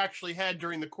that you actually had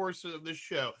during the course of this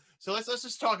show. So let's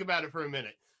just talk about it for a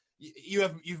minute.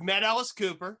 You've met Alice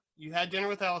Cooper. You had dinner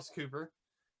with Alice Cooper.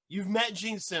 You've met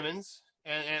Gene Simmons,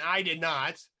 and I did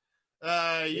not.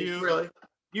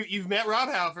 You've met Rob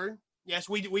Halford. Yes,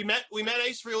 we met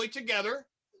Ace Frehley together.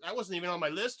 That wasn't even on my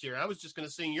list here. I was just going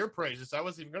to sing your praises. I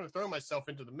wasn't even going to throw myself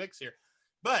into the mix here.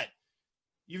 But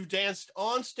you've danced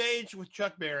on stage with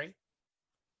Chuck Berry.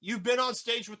 You've been on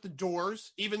stage with the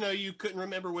Doors, even though you couldn't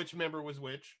remember which member was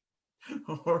which.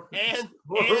 Or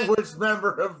which member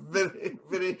of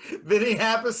Vinny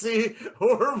Appice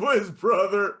or his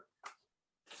brother.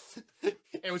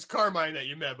 It was Carmine that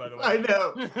you met, by the way. I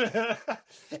know.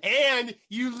 And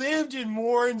you lived in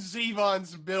Warren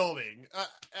Zevon's building.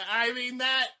 I mean,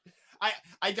 that I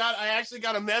actually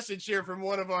got a message here from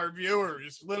one of our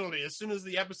viewers, literally as soon as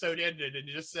the episode ended, and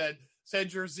just said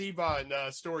your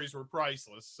Zevon stories were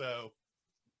priceless. So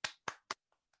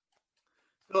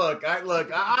Look,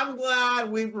 I'm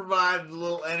glad we provided a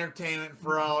little entertainment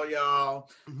for all y'all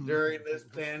during this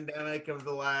pandemic of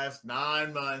the last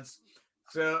 9 months.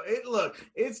 So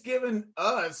it's given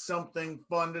us something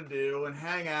fun to do and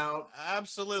hang out.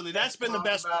 Absolutely. That's been the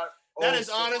best. That has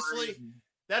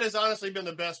honestly been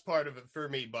the best part of it for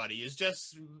me, buddy, is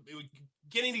just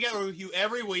getting together with you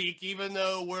every week, even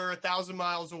though we're 1,000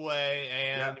 miles away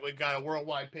and we've got a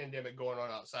worldwide pandemic going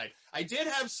on outside. I did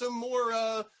have some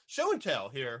more show and tell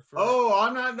here.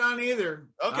 I'm not done either.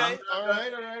 Okay. All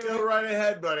right. Go right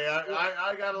ahead, buddy.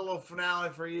 I got a little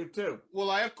finale for you, too. Well,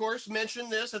 I, of course, mentioned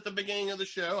this at the beginning of the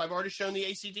show. I've already shown the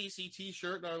AC/DC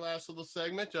t-shirt in our last little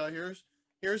segment.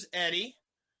 Here's Eddie.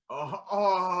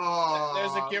 Oh,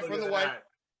 there's a gift for the wife.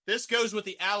 This goes with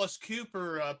the Alice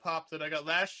Cooper pop that I got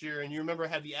last year, and you remember I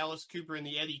had the Alice Cooper and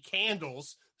the Eddie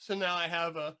candles. So now I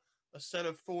have a set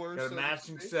of 4. Got a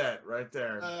matching set right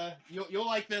there. You'll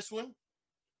like this one.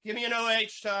 Give me an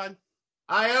OH, Todd.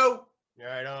 I-O.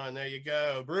 Right on. There you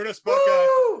go. Brutus Buckeye.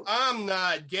 I'm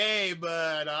not gay,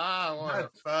 but I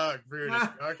want to fuck Brutus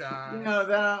Buckeye. You know,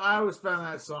 I always found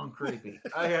that song creepy.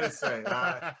 I gotta say,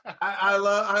 I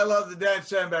love the Dan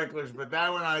Schembechlers, but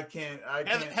that one I can't.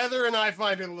 Heather and I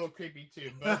find it a little creepy too.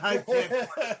 But I can't.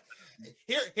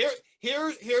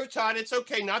 Here, Todd. It's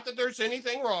okay. Not that there's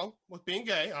anything wrong with being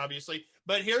gay, obviously,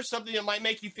 but here's something that might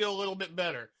make you feel a little bit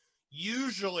better.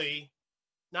 Usually,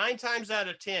 9 times out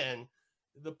of 10.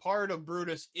 The part of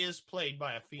Brutus is played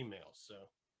by a female, so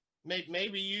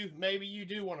maybe you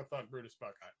do want to fuck Brutus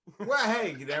Buckeye. Well,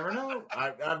 hey, you never know.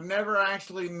 I've never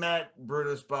actually met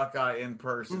Brutus Buckeye in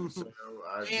person, so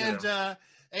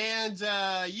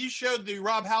you showed the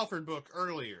Rob Halford book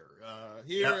earlier. I'm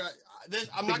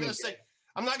not going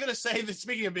to say that.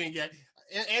 Speaking of being gay,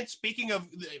 and speaking of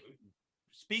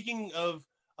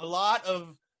a lot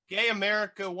of gay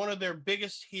America, one of their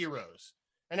biggest heroes,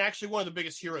 and actually one of the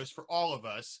biggest heroes for all of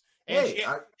us. And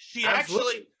she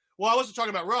actually, well, I wasn't talking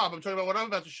about Rob. I'm talking about what I'm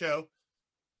about to show.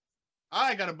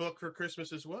 I got a book for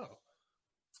Christmas as well.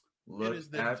 Look it is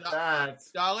the at that.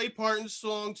 Dolly Parton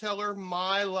song teller,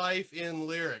 My Life in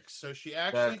Lyrics. So she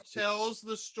actually tells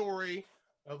the story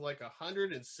of like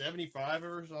 175 of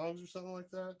her songs or something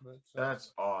like that. But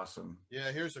that's awesome.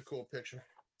 Yeah, here's a cool picture.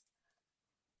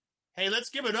 Hey, let's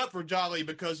give it up for Dolly,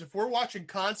 because if we're watching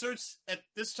concerts at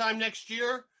this time next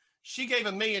year, she gave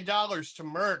 $1 million to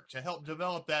Merck to help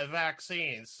develop that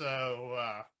vaccine.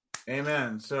 So,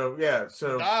 amen. So, yeah.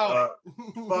 So,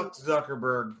 fuck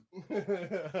Zuckerberg.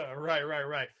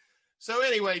 Right. So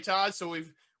anyway, Todd, so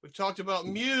we've talked about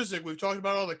music. We've talked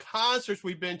about all the concerts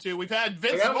we've been to. We've had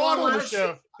Vince Vaughn on the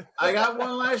show. I got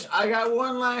one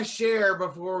last share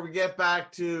before we get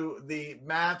back to the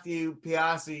Matthew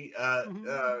Piazzi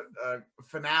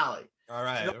finale. All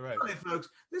right. Funny, folks,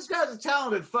 this guy's a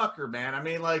talented fucker, man. I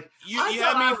mean, like,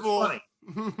 I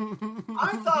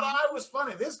thought I was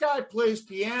funny. This guy plays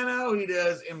piano. He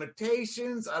does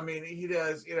imitations. I mean, he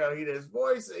does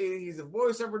voice. He's a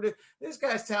voiceover. This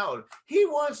guy's talented. He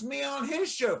wants me on his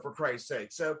show, for Christ's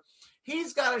sake. So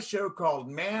he's got a show called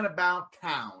Man About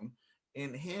Town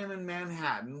in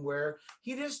Manhattan, where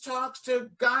he just talks to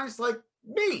guys like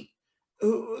me.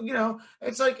 Who,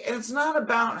 it's like, and it's not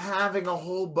about having a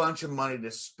whole bunch of money to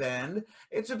spend.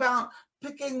 It's about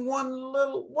picking one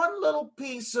little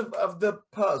piece of the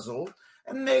puzzle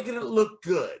and making it look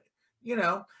good,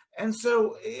 And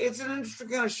so it's an interesting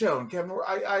kind of show. And Kevin,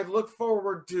 I look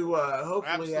forward to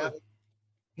hopefully having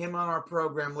him on our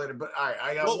program later. But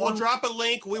I got we'll drop a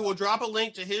link. We will drop a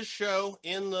link to his show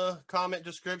in the comment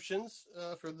descriptions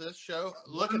for this show.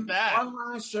 Look at that.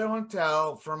 One last show and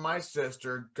tell from my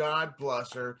sister. God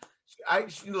bless her. I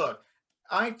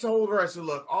told her, I said,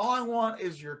 look, all I want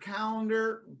is your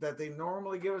calendar that they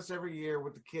normally give us every year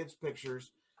with the kids'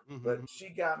 pictures. Mm-hmm. But she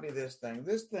got me this thing.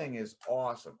 This thing is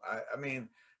awesome. I mean,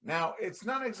 now it's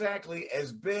not exactly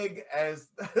as big as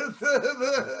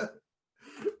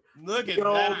Look at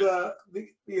that.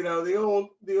 The old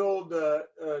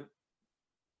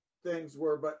things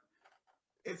were, but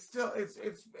it's still it's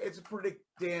a pretty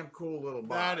damn cool little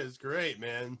box. That is great,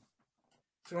 man.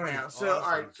 So anyhow, awesome. All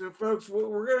right, so folks,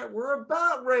 we're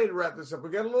about ready to wrap this up.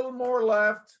 We got a little more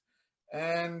left,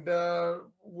 and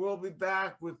we'll be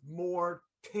back with more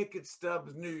Ticket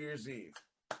Stubs New Year's Eve.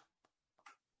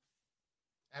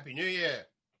 Happy New Year.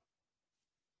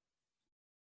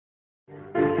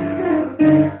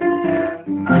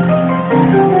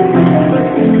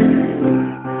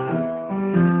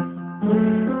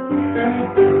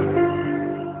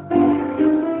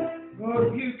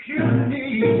 Oh, you cute me.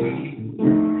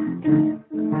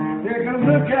 Take a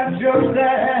look at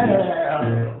yourself.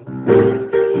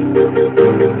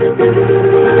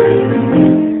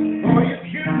 Oh, you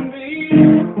cute me.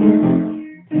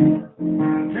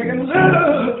 Take a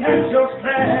look at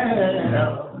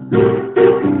yourself.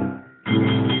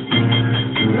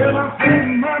 Well, I'm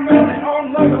spending my money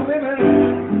on other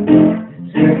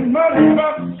women, saving money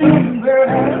from somewhere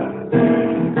else.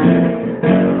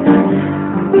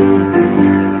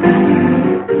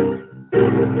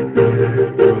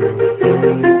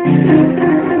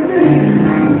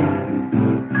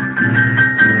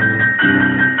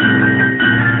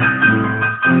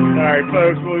 All right,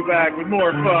 folks, we'll be back with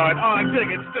more fun on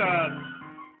Ticket Stubs.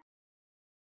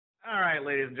 All right,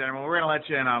 ladies and gentlemen, we're gonna let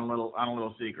you in on a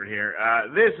little secret here.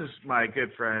 This is my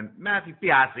good friend Matthew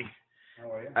Piazzi,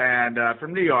 and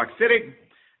from New York City.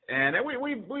 And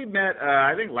we met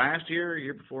I think last year,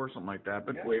 year before, something like that.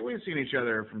 But we've seen each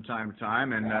other from time to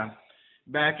time, and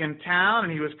back in town.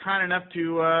 And he was kind enough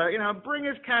to bring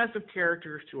his cast of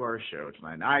characters to our show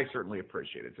tonight. And I certainly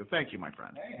appreciate it. So thank you, my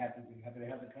friend. Hey, happy to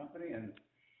have the company, and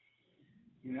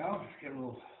it's getting a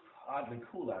little oddly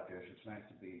cool out there, so it's nice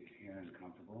to be here and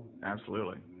comfortable.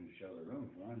 Absolutely. Show the room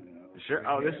fun, Sure.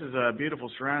 Oh, this is beautiful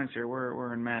surroundings here.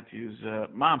 We're in Matthew's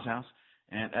mom's house,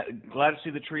 and glad to see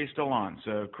the tree is still on.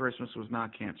 So Christmas was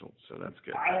not canceled. So that's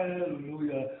good.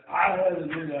 Hallelujah!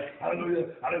 Hallelujah! Hallelujah!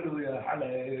 Hallelujah!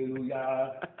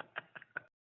 Hallelujah!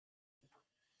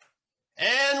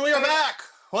 And we are back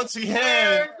once again.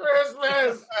 Merry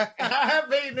Christmas!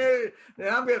 Happy New Year!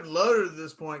 Yeah, I'm getting loaded at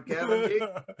this point, Kevin.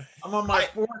 I'm on my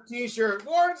fourth T-shirt.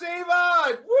 Warren's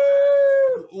Evite!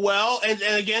 Woo! Well, and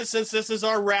again, since this is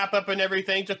our wrap-up and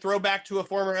everything, to throw back to a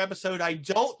former episode, I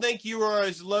don't think you are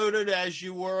as loaded as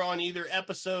you were on either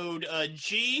episode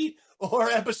G or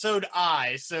episode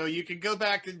I. So you can go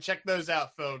back and check those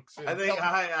out, folks. I think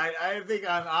I think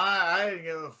I didn't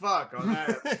give a fuck on that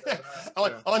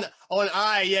episode. on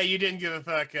I, yeah, you didn't give a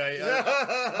fuck.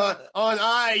 On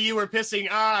I, you were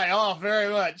pissing I off very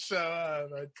much. So,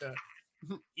 but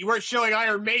you weren't showing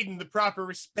Iron Maiden the proper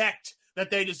respect that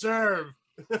they deserve.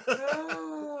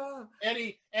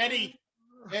 Eddie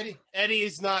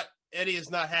is not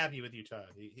happy with you, Todd.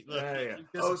 Look, Yeah.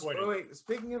 he's Oh, disappointed. wait.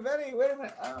 Speaking of Eddie, wait a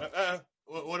minute.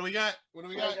 What do we got?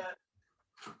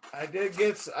 I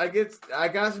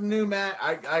got some new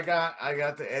I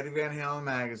got the Eddie Van Halen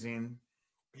magazine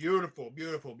Beautiful.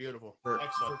 for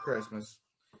Excellent. Christmas.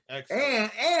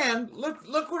 Excellent. And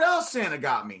look what else Santa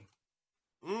got me.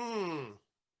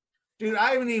 Dude,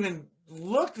 I haven't even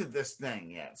looked at this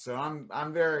thing yet, so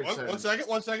I'm very excited.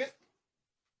 One second.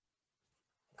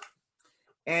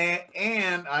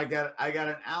 And I got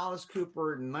an Alice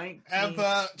Cooper 19.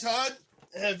 Todd,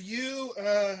 have you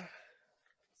let's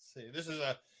see, this is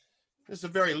a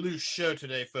very loose show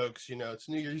today, folks. You know, it's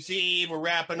New Year's Eve. We're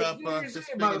wrapping up this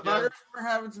big motherfuckers. We're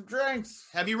having some drinks.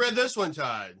 Have you read this one,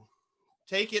 Todd?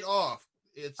 Take It Off.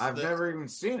 I've never even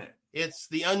seen it. It's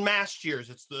the Unmasked Years.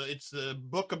 It's the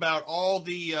book about all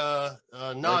the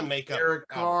non-makeup. Eric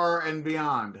Carr and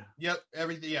beyond. Yep,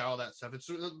 everything. Yeah, all that stuff. It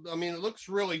looks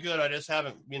really good. I just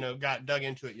haven't, got dug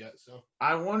into it yet. So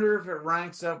I wonder if it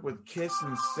ranks up with Kiss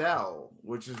and Sell,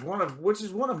 which is one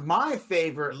of my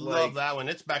favorite. Love that one.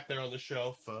 It's back there on the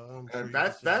shelf.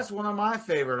 That's one of my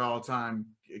favorite all-time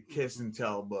Kiss and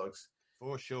Tell books.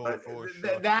 For sure.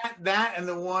 That and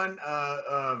the one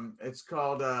it's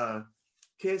called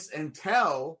Kiss and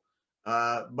Tell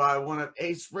by one of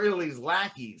Ace Frehley's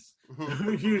lackeys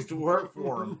who used to work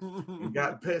for him and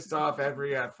got pissed off after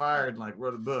he got fired and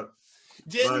wrote a book.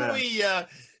 Didn't we?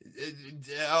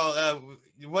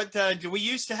 We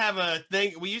used to have a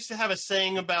thing. We used to have a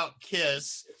saying about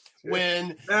Kiss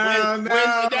when Chris,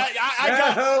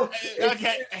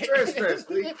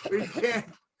 we can't.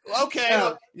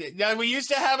 Okay, now we used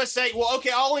to have a say. Well,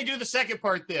 okay, I'll only do the second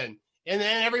part then. And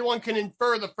then everyone can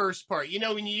infer the first part. You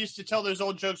know, when you used to tell those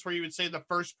old jokes where you would say the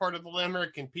first part of the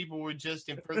limerick and people would just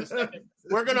infer the second.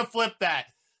 We're going to flip that.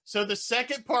 So the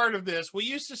second part of this, we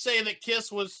used to say that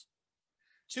Kiss was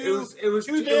two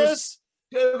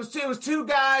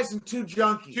guys and two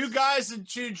junkies. Two guys and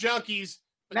two junkies.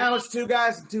 Now it's two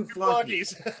guys and two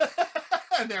flunkies.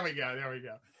 There we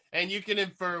go. And you can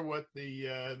infer what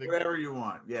the whatever you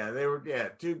want. Yeah, they were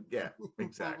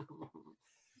exactly.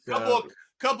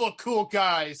 Couple of cool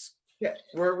guys. Yeah,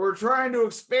 we're trying to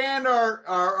expand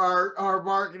our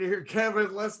market here,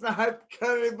 Kevin. Let's not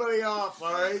cut anybody off,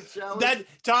 all right? Shall we?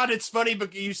 Todd, it's funny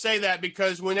you say that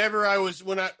because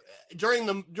during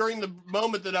the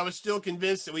moment that I was still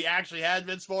convinced that we actually had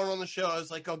Vince Vaughn on the show, I was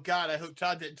like, oh God, I hope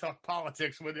Todd didn't talk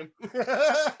politics with him.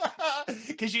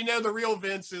 Because the real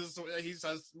Vince he's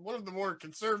one of the more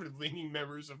conservative leaning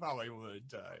members of Hollywood.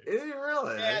 Is he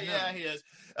really? Yeah, he is.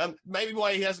 Maybe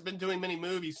why he hasn't been doing many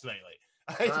movies lately.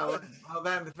 Well,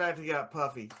 that and the fact he got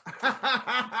puffy.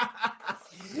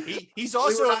 He's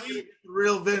also the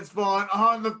real Vince Vaughn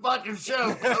on the fucking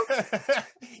show.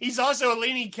 He's also a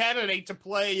leading candidate to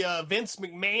play Vince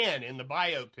McMahon in the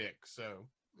biopic. So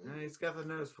he's got the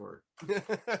nose for it.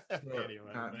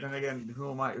 Anyway, then again,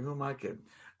 who am I kidding?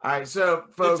 All right, so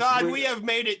folks, Todd, we have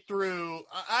made it through.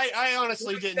 I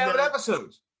honestly didn't know.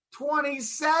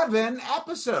 27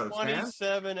 episodes.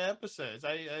 27 episodes.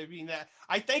 I mean that.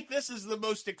 I think this is the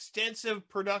most extensive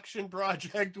production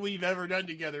project we've ever done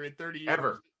together in 30 years.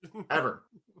 Ever.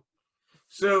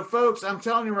 So, folks, I'm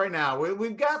telling you right now,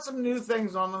 we've got some new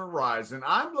things on the horizon.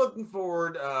 I'm looking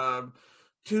forward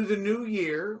to the new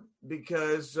year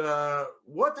because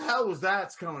what the hell was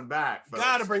that's coming back, folks?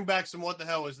 Got to bring back some what the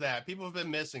hell was that? People have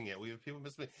been missing it.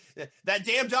 That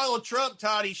damn Donald Trump,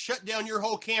 Todd, he shut down your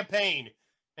whole campaign.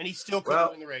 And he still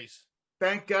couldn't win the race.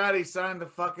 Thank God he signed the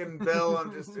fucking bill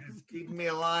and it's keeping me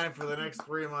alive for the next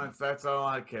 3 months. That's all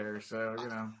I care. So,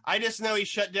 I just know he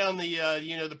shut down the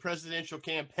the presidential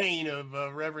campaign of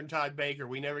Reverend Todd Baker.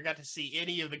 We never got to see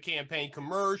any of the campaign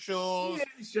commercials. He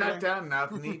didn't shut down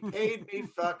nothing. He paid me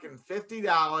fucking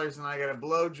 $50 and I got a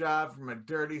blowjob from a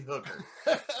dirty hooker.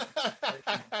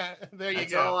 There you go.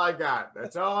 That's all I got.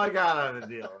 That's all I got out of the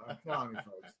deal. I'm telling you, folks.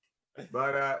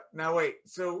 But now wait.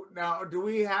 So now, do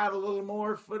we have a little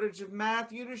more footage of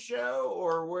Matthew to show,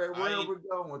 or where are we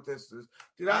going with this?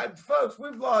 Folks,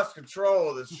 we've lost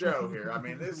control of this show here. I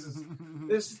mean, this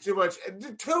is too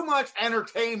much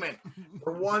entertainment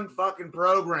for one fucking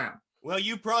program. Well,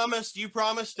 you promised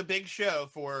a big show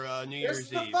for New Year's Eve.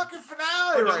 This is the fucking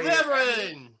finale, right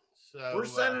here. So we're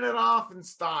sending it off in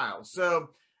style. So,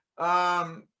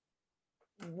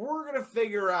 we're gonna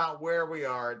figure out where we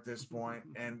are at this point,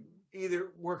 and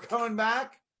either we're coming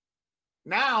back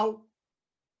now,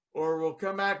 or we'll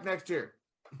come back next year.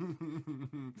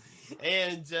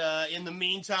 And in the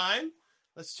meantime,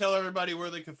 let's tell everybody where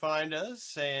they can find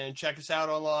us and check us out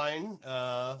online.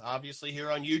 Obviously, here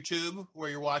on YouTube, where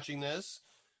you're watching this.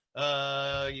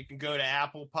 You can go to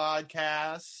Apple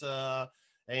Podcasts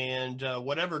and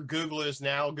whatever Google is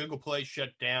now. Google Play shut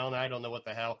down. I don't know what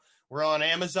the hell. We're on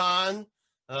Amazon.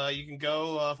 You can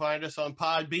go find us on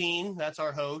Podbean. That's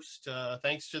our host.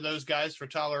 Thanks to those guys for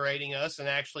tolerating us and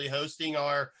actually hosting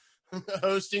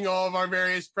all of our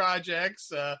various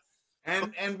projects.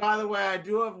 And by the way, I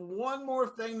do have one more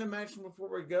thing to mention before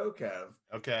we go, Kev.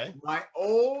 Okay. My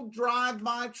old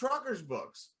Drive-By Truckers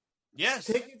books. Yes.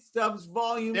 Ticket Stubs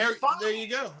Volume 5. There you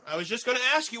go. I was just going to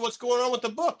ask you what's going on with the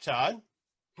book, Todd.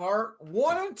 Part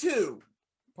 1 and 2.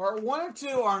 Part 1 and 2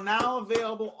 are now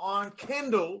available on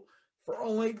Kindle for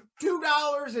only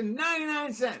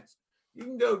 $2.99. You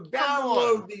can go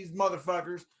download these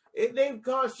motherfuckers. They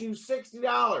cost you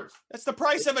 $60. That's the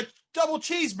price of a double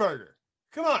cheeseburger.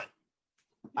 Come on.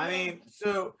 I mean,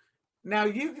 so now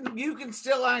you can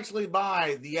still actually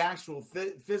buy the actual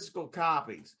physical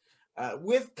copies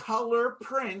with color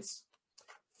prints.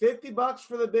 $50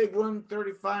 for the big one,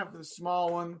 $35 for the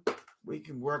small one. We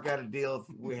can work out a deal if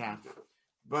we have to.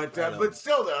 But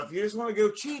still, though, if you just want to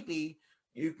go cheapy,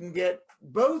 you can get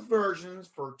both versions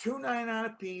for $2.99 a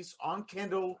piece on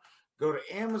Kindle. Go to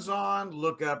Amazon,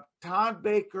 look up Todd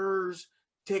Baker's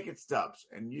Ticket Stubs,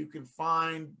 and you can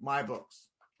find my books.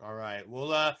 All right.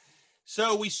 Well,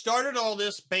 so we started all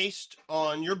this based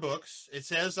on your books. It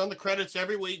says on the credits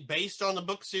every week, based on the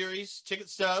book series, Ticket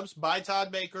Stubs by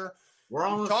Todd Baker. We're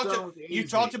almost done with you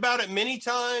talked about it many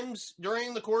times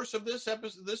during the course of this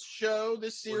episode, this show,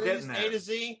 this series, A to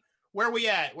Z. Where we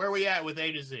at? Where we at with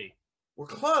A to Z? We're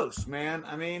close, man.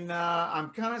 I mean, I'm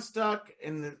kind of stuck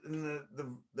in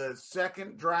the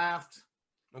second draft.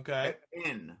 Okay.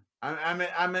 I'm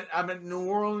at New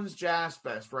Orleans Jazz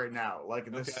Fest right now, like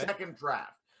in the second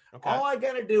draft. Okay. All I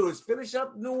got to do is finish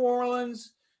up New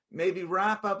Orleans, maybe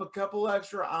wrap up a couple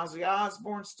extra Ozzy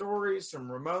Osbourne stories, some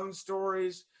Ramon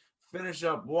stories, finish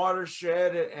up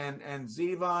Watershed and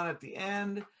Zevon at the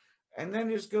end, and then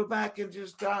just go back and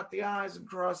just dot the I's and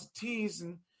cross the T's.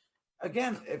 And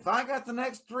again, if I got the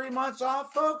next 3 months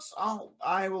off, folks,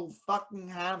 I will fucking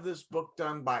have this book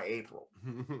done by April.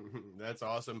 That's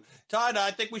awesome. Todd,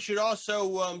 I think we should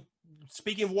also,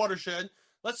 speaking of Watershed,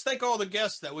 let's thank all the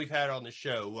guests that we've had on the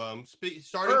show.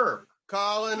 Starting Herb.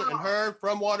 Colin and Herb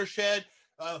from Watershed,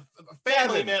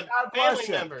 family members.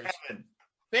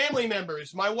 Family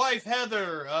members, my wife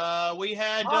Heather, we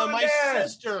had my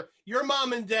sister, your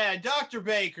mom and dad, Dr.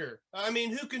 Baker. I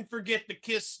mean, who can forget the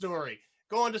Kiss story?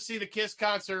 Going to see the Kiss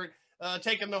concert,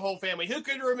 taking the whole family. Who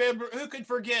could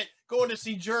forget going to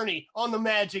see Journey on the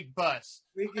Magic Bus?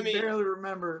 We can barely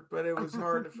remember, but it was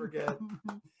hard to forget.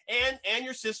 And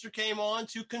your sister came on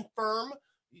to confirm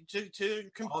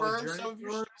some of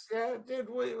your. Yeah, dude.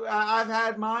 I've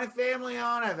had my family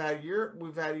on.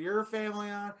 We've had your family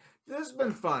on. This has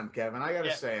been fun, Kevin. I got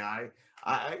to say,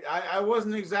 I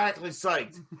wasn't exactly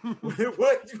psyched when you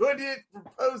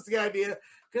proposed the idea,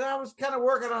 because I was kind of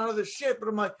working on other shit. But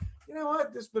I'm like, you know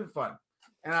what? This has been fun,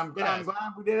 and I'm glad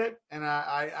we did it. And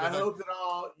I hope that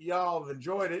y'all have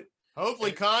enjoyed it.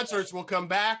 Hopefully, concerts will come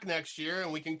back next year,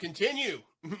 and we can continue.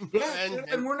 Yeah,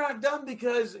 and we're not done,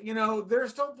 because there's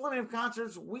still plenty of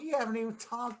concerts we haven't even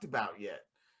talked about yet.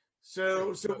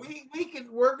 So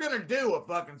we're gonna do a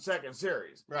fucking second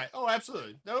series. Right. Oh,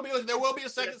 absolutely. There will be a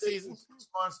second season. 6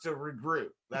 months to regroup.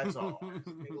 That's all. Just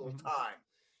need a little time.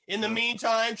 In the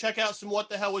meantime, check out some What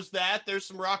the Hell Was That? There's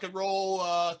some rock and roll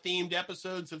themed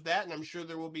episodes of that, and I'm sure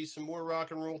there will be some more rock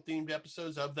and roll themed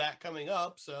episodes of that coming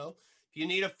up. So if you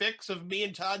need a fix of me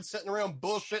and Todd sitting around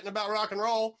bullshitting about rock and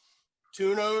roll,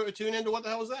 tune into What the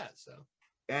Hell Was That? So.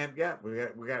 And yeah,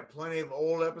 we got plenty of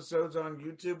old episodes on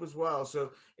YouTube as well.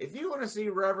 So if you want to see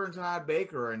Reverend Todd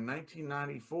Baker in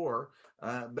 1994,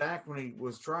 back when he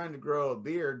was trying to grow a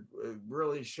beard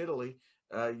really shittily,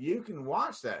 you can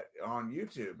watch that on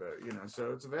YouTube.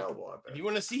 So it's available out there. If you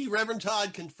want to see Reverend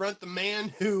Todd confront the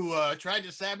man who tried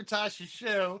to sabotage his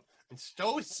show and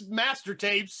stole his master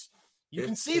tapes, you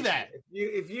can see that.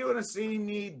 If you want to see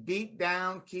me beat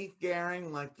down Keith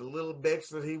Garing like the little bitch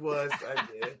that he was,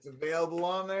 it's available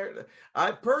on there.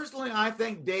 I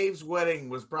think Dave's wedding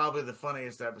was probably the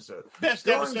funniest episode. Best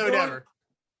episode ever.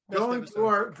 Going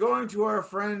to our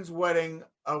friend's wedding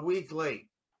a week late.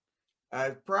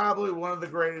 Probably one of the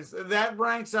greatest. That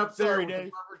ranks up there with the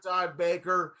Robert Todd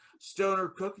Baker Stoner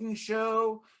Cooking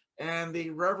Show and the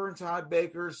Reverend Todd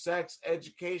Baker Sex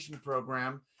Education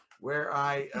Program, where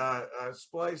I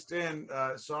spliced in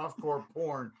softcore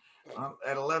porn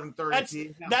at 11:30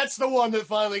 p.m. That's the one that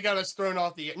finally got us thrown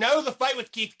off the air. No, the fight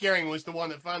with Keith Gehring was the one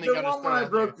that finally got us thrown off the air. The one when I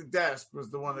broke the desk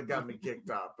was the one that got me kicked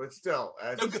off. But still,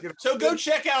 so go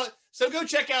check out.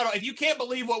 If you can't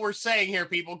believe what we're saying here,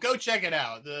 people, go check it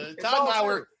out.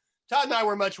 Todd and I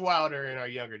were much wilder in our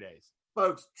younger days.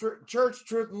 Folks, church,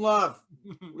 truth, and love.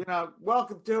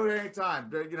 Welcome to it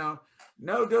anytime.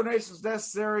 No donations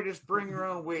necessary. Just bring your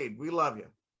own weed. We love you.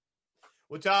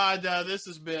 Well, Todd, this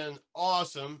has been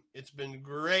awesome. It's been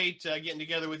great getting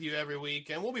together with you every week,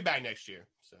 and we'll be back next year.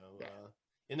 So,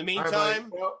 in the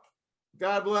meantime,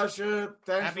 God bless you.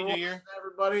 Thanks Happy for New Year,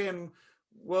 everybody, and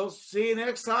we'll see you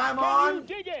next time on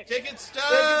Ticket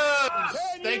Stubs.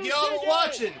 Thank you all for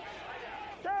watching.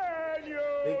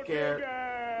 Take care.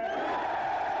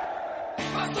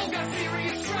 I still got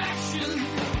serious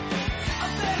traction.